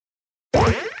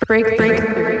Breakthrough.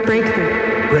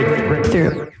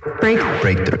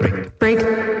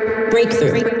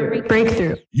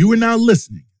 You are now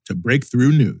listening to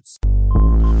Breakthrough News.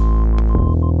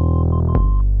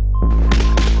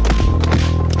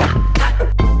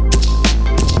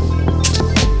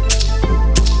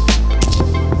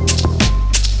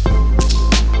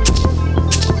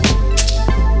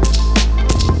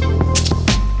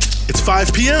 It's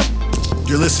 5 p.m.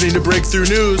 You're listening to Breakthrough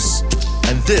News,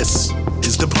 and this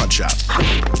is The Punch-Out.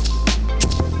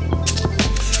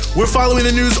 We're following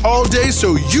the news all day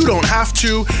so you don't have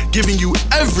to, giving you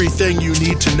everything you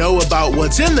need to know about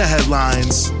what's in the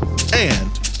headlines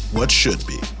and what should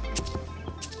be.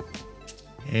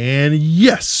 And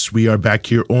yes, we are back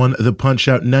here on The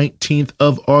Punch-Out, 19th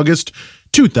of August,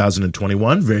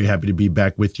 2021. Very happy to be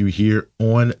back with you here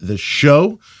on the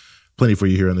show. Plenty for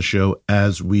you here on the show,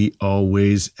 as we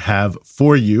always have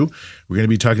for you. We're going to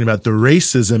be talking about the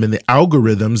racism and the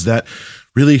algorithms that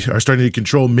really are starting to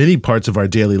control many parts of our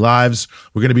daily lives.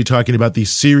 We're going to be talking about the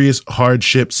serious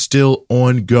hardship still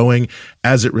ongoing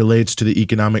as it relates to the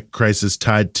economic crisis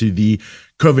tied to the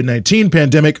COVID-19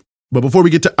 pandemic. But before we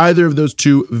get to either of those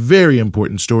two very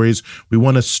important stories, we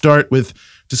want to start with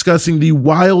discussing the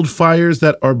wildfires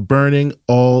that are burning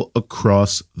all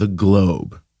across the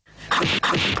globe.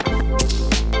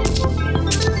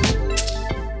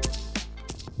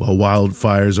 While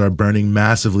wildfires are burning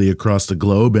massively across the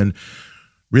globe, and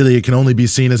really it can only be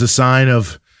seen as a sign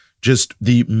of just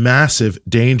the massive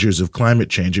dangers of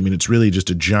climate change. I mean, it's really just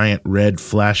a giant red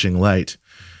flashing light.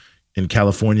 In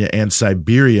California and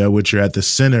Siberia, which are at the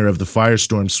center of the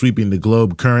firestorm sweeping the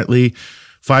globe currently,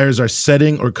 fires are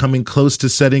setting or coming close to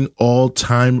setting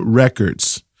all-time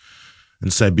records.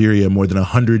 In Siberia, more than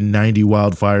 190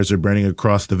 wildfires are burning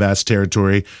across the vast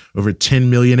territory, over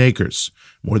 10 million acres,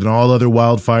 more than all other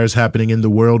wildfires happening in the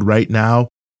world right now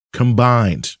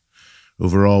combined.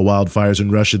 Overall, wildfires in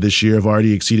Russia this year have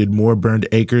already exceeded more burned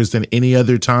acres than any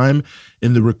other time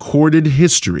in the recorded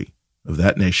history of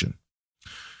that nation.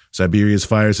 Siberia's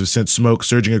fires have sent smoke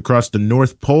surging across the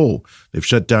North Pole. They've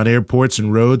shut down airports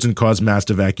and roads and caused mass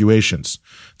evacuations.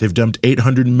 They've dumped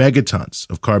 800 megatons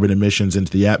of carbon emissions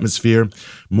into the atmosphere,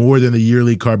 more than the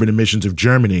yearly carbon emissions of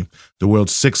Germany, the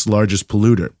world's sixth largest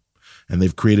polluter. And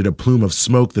they've created a plume of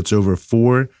smoke that's over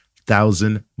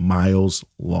 4,000 miles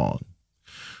long.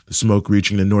 The smoke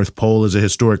reaching the North Pole is a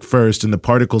historic first, and the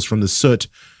particles from the soot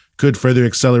could further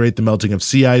accelerate the melting of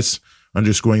sea ice,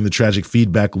 underscoring the tragic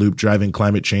feedback loop driving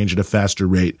climate change at a faster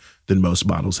rate than most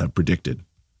models have predicted.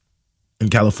 In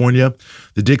California,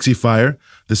 the Dixie Fire,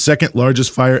 the second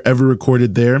largest fire ever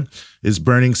recorded there, is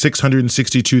burning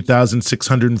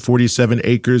 662,647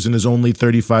 acres and is only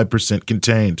 35%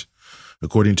 contained.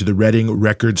 According to the Reading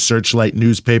Record Searchlight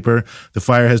newspaper, the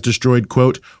fire has destroyed,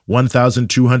 quote,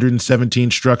 1,217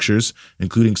 structures,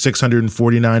 including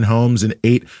 649 homes and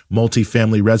 8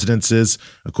 multifamily residences,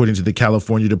 according to the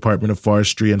California Department of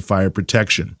Forestry and Fire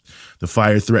Protection. The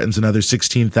fire threatens another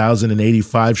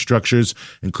 16,085 structures,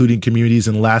 including communities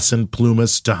in Lassen,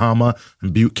 Plumas, Tehama,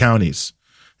 and Butte counties,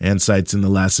 and sites in the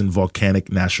Lassen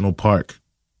Volcanic National Park,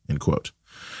 end quote.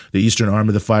 The eastern arm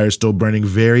of the fire is still burning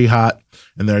very hot,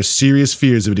 and there are serious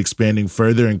fears of it expanding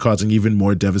further and causing even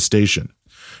more devastation.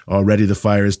 Already, the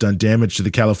fire has done damage to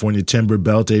the California timber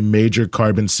belt, a major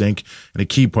carbon sink and a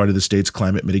key part of the state's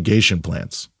climate mitigation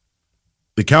plans.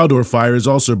 The Caldor Fire is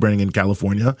also burning in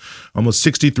California, almost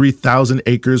 63,000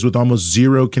 acres with almost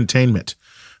zero containment.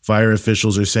 Fire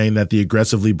officials are saying that the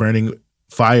aggressively burning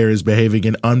fire is behaving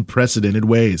in unprecedented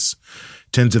ways.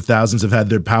 Tens of thousands have had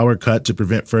their power cut to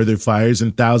prevent further fires,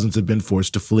 and thousands have been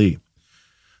forced to flee.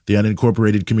 The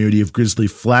unincorporated community of Grizzly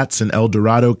Flats in El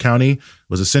Dorado County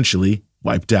was essentially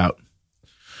wiped out.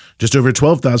 Just over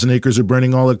 12,000 acres are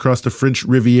burning all across the French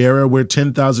Riviera, where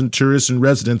 10,000 tourists and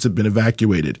residents have been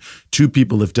evacuated. 2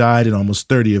 people have died and almost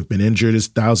 30 have been injured as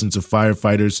thousands of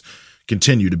firefighters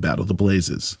continue to battle the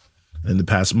blazes. In the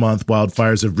past month,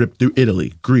 wildfires have ripped through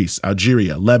Italy, Greece,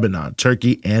 Algeria, Lebanon,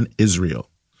 Turkey, and Israel.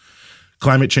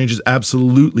 Climate change is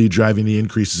absolutely driving the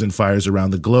increases in fires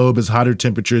around the globe as hotter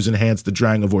temperatures enhance the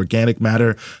drying of organic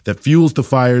matter that fuels the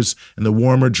fires, and the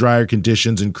warmer, drier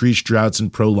conditions increase droughts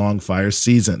and prolong fire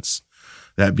seasons.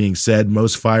 That being said,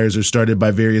 most fires are started by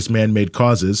various man-made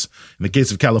causes. In the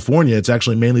case of California, it's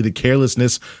actually mainly the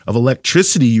carelessness of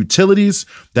electricity utilities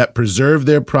that preserve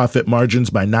their profit margins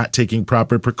by not taking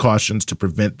proper precautions to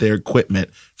prevent their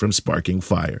equipment from sparking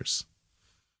fires.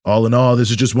 All in all, this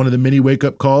is just one of the many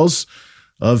wake-up calls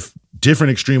of different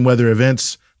extreme weather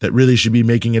events that really should be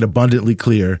making it abundantly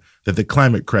clear that the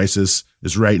climate crisis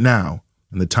is right now,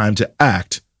 and the time to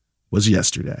act was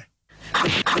yesterday.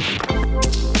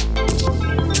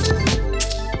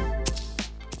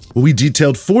 Well, we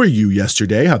detailed for you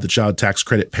yesterday how the child tax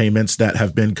credit payments that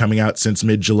have been coming out since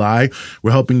mid-July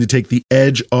were helping to take the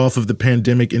edge off of the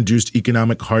pandemic-induced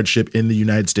economic hardship in the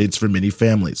United States for many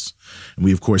families. And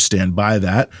we, of course, stand by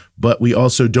that, but we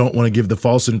also don't want to give the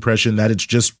false impression that it's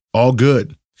just all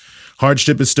good.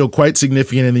 Hardship is still quite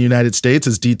significant in the United States,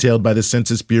 as detailed by the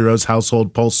Census Bureau's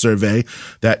Household Pulse survey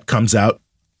that comes out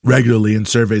regularly and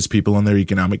surveys people on their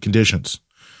economic conditions.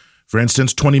 For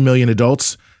instance, 20 million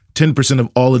adults, 10% of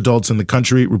all adults in the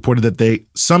country reported that they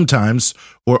sometimes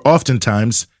or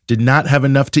oftentimes did not have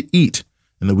enough to eat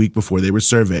in the week before they were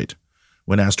surveyed.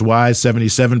 When asked why,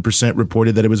 77%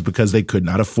 reported that it was because they could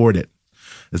not afford it.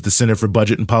 As the Center for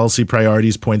Budget and Policy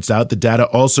Priorities points out, the data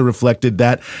also reflected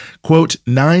that, quote,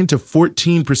 9 to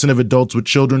 14% of adults with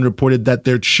children reported that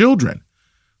their children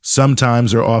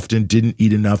sometimes or often didn't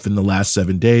eat enough in the last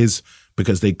 7 days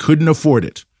because they couldn't afford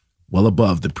it, well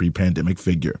above the pre-pandemic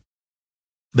figure.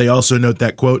 They also note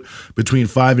that, quote, between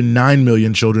 5 and 9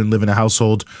 million children live in a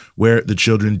household where the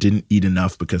children didn't eat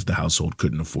enough because the household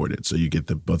couldn't afford it. So you get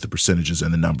both the percentages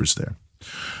and the numbers there.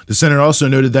 The center also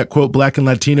noted that, quote, Black and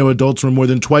Latino adults were more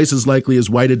than twice as likely as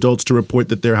white adults to report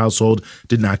that their household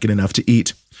did not get enough to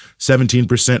eat.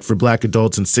 17% for Black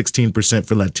adults and 16%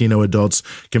 for Latino adults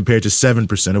compared to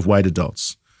 7% of white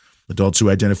adults. Adults who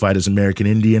identified as American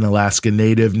Indian, Alaska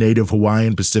Native, Native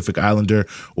Hawaiian, Pacific Islander,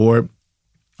 or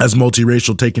as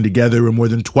multiracial taken together were more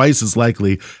than twice as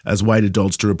likely as white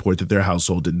adults to report that their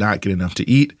household did not get enough to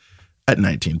eat at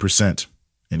 19%,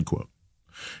 end quote.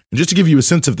 And just to give you a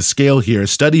sense of the scale here, a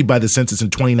study by the census in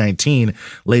 2019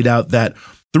 laid out that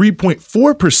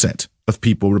 3.4% of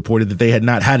people reported that they had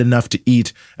not had enough to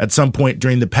eat at some point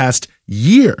during the past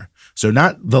year. So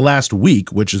not the last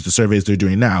week, which is the surveys they're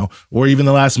doing now, or even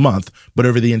the last month, but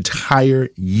over the entire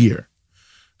year.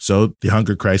 So the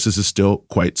hunger crisis is still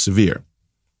quite severe.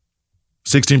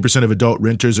 16% of adult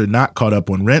renters are not caught up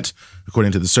on rent,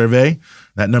 according to the survey.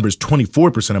 That number is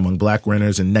 24% among Black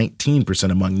renters and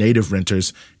 19% among Native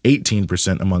renters,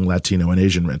 18% among Latino and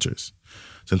Asian renters.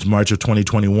 Since March of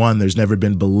 2021, there's never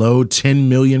been below 10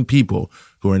 million people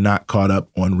who are not caught up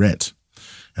on rent.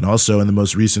 And also in the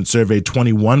most recent survey,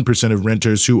 21% of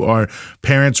renters who are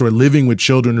parents or living with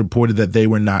children reported that they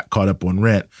were not caught up on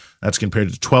rent. That's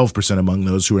compared to 12% among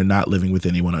those who are not living with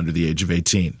anyone under the age of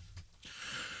 18.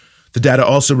 The data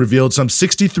also revealed some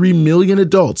 63 million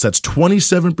adults, that's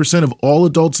 27% of all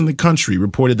adults in the country,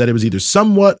 reported that it was either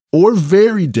somewhat or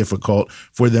very difficult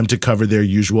for them to cover their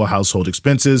usual household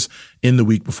expenses in the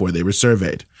week before they were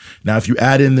surveyed. Now, if you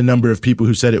add in the number of people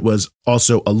who said it was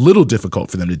also a little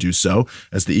difficult for them to do so,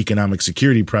 as the Economic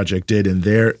Security Project did in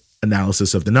their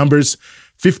analysis of the numbers,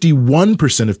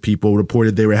 51% of people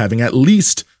reported they were having at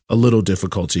least a little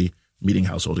difficulty meeting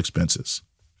household expenses.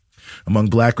 Among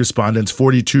Black respondents,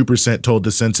 42% told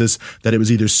the census that it was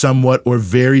either somewhat or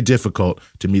very difficult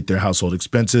to meet their household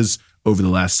expenses over the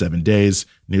last 7 days,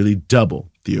 nearly double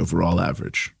the overall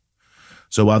average.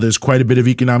 So while there's quite a bit of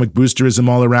economic boosterism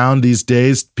all around these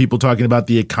days, people talking about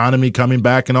the economy coming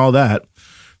back and all that,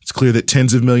 it's clear that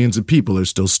tens of millions of people are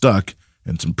still stuck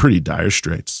in some pretty dire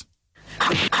straits.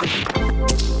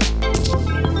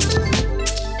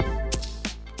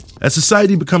 As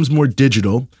society becomes more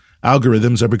digital,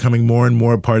 algorithms are becoming more and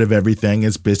more a part of everything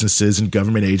as businesses and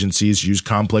government agencies use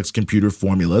complex computer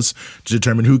formulas to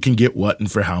determine who can get what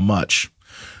and for how much.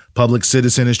 Public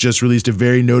Citizen has just released a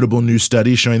very notable new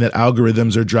study showing that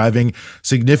algorithms are driving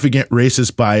significant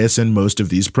racist bias in most of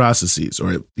these processes,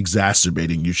 or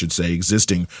exacerbating, you should say,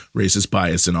 existing racist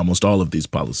bias in almost all of these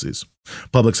policies.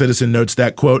 Public Citizen notes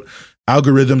that, quote,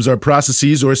 algorithms are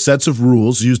processes or sets of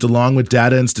rules used along with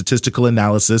data and statistical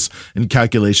analysis and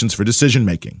calculations for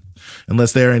decision-making.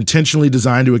 Unless they are intentionally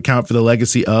designed to account for the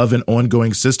legacy of and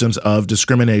ongoing systems of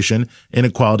discrimination,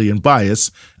 inequality, and bias,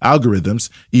 algorithms,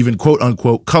 even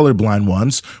quote-unquote colorblind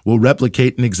ones, will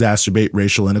replicate and exacerbate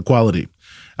racial inequality.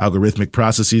 Algorithmic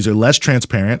processes are less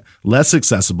transparent, less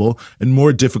accessible, and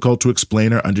more difficult to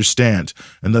explain or understand,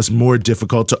 and thus more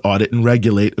difficult to audit and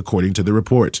regulate, according to the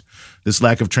report. This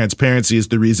lack of transparency is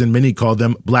the reason many call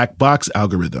them black box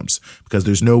algorithms, because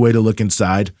there's no way to look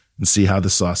inside and see how the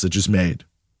sausage is made.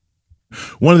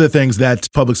 One of the things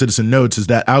that Public Citizen notes is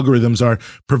that algorithms are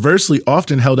perversely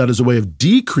often held out as a way of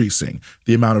decreasing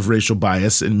the amount of racial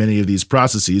bias in many of these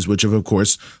processes, which have, of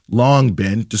course, long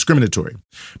been discriminatory.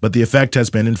 But the effect has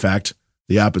been, in fact,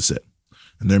 the opposite.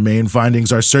 And their main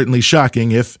findings are certainly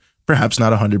shocking, if perhaps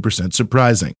not 100%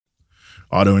 surprising.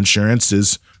 Auto insurance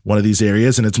is one of these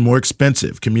areas, and it's more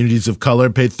expensive. Communities of color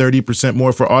pay 30%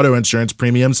 more for auto insurance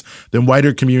premiums than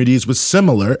whiter communities with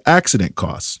similar accident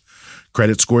costs.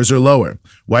 Credit scores are lower.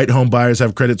 White home buyers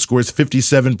have credit scores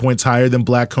 57 points higher than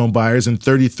black home buyers and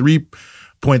 33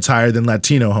 points higher than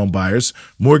Latino home buyers.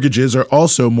 Mortgages are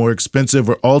also more expensive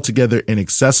or altogether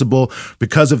inaccessible.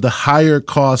 Because of the higher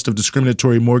cost of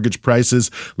discriminatory mortgage prices,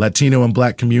 Latino and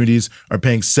black communities are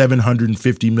paying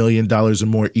 $750 million or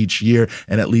more each year,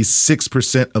 and at least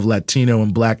 6% of Latino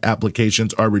and black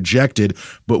applications are rejected,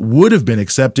 but would have been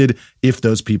accepted if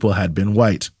those people had been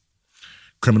white.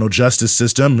 Criminal justice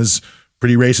system is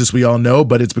pretty racist, we all know,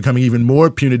 but it's becoming even more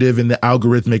punitive in the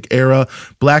algorithmic era.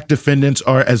 Black defendants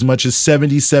are as much as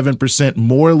 77%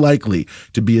 more likely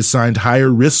to be assigned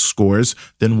higher risk scores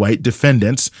than white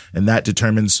defendants, and that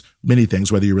determines many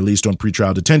things, whether you're released on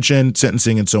pretrial detention,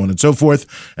 sentencing, and so on and so forth.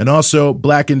 And also,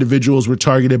 black individuals were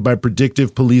targeted by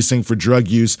predictive policing for drug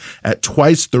use at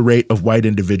twice the rate of white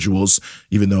individuals,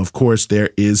 even though, of course, there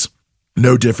is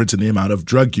no difference in the amount of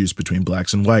drug use between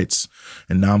blacks and whites.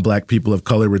 And non-black people of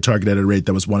color were targeted at a rate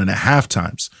that was 1.5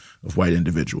 times of white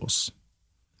individuals.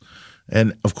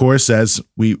 And of course, as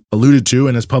we alluded to,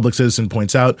 and as Public Citizen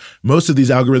points out, most of these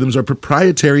algorithms are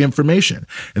proprietary information.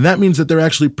 And that means that they're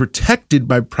actually protected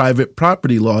by private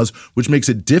property laws, which makes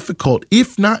it difficult,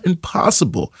 if not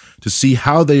impossible, to see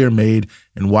how they are made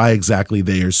and why exactly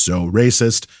they are so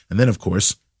racist. And then, of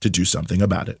course, to do something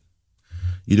about it.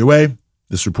 Either way,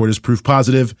 this report is proof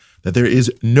positive that there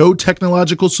is no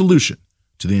technological solution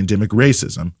to the endemic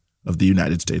racism of the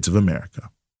United States of America.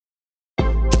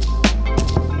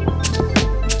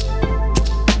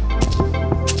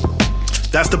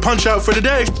 That's the Punch Out for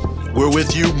today. We're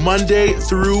with you Monday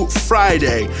through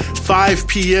Friday, 5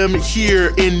 p.m.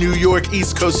 here in New York,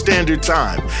 East Coast Standard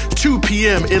Time, 2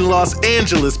 p.m. in Los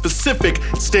Angeles, Pacific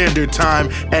Standard Time,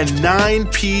 and 9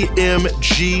 p.m.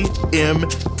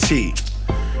 GMT.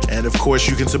 And of course,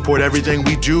 you can support everything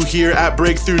we do here at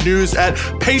Breakthrough News at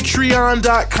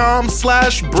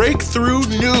patreon.com/Breakthrough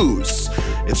News.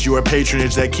 It's your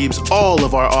patronage that keeps all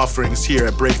of our offerings here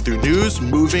at Breakthrough News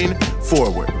moving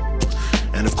forward.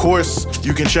 And of course,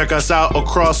 you can check us out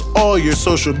across all your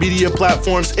social media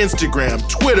platforms, Instagram,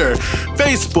 Twitter,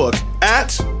 Facebook,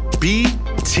 at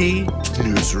BT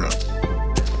Newsroom.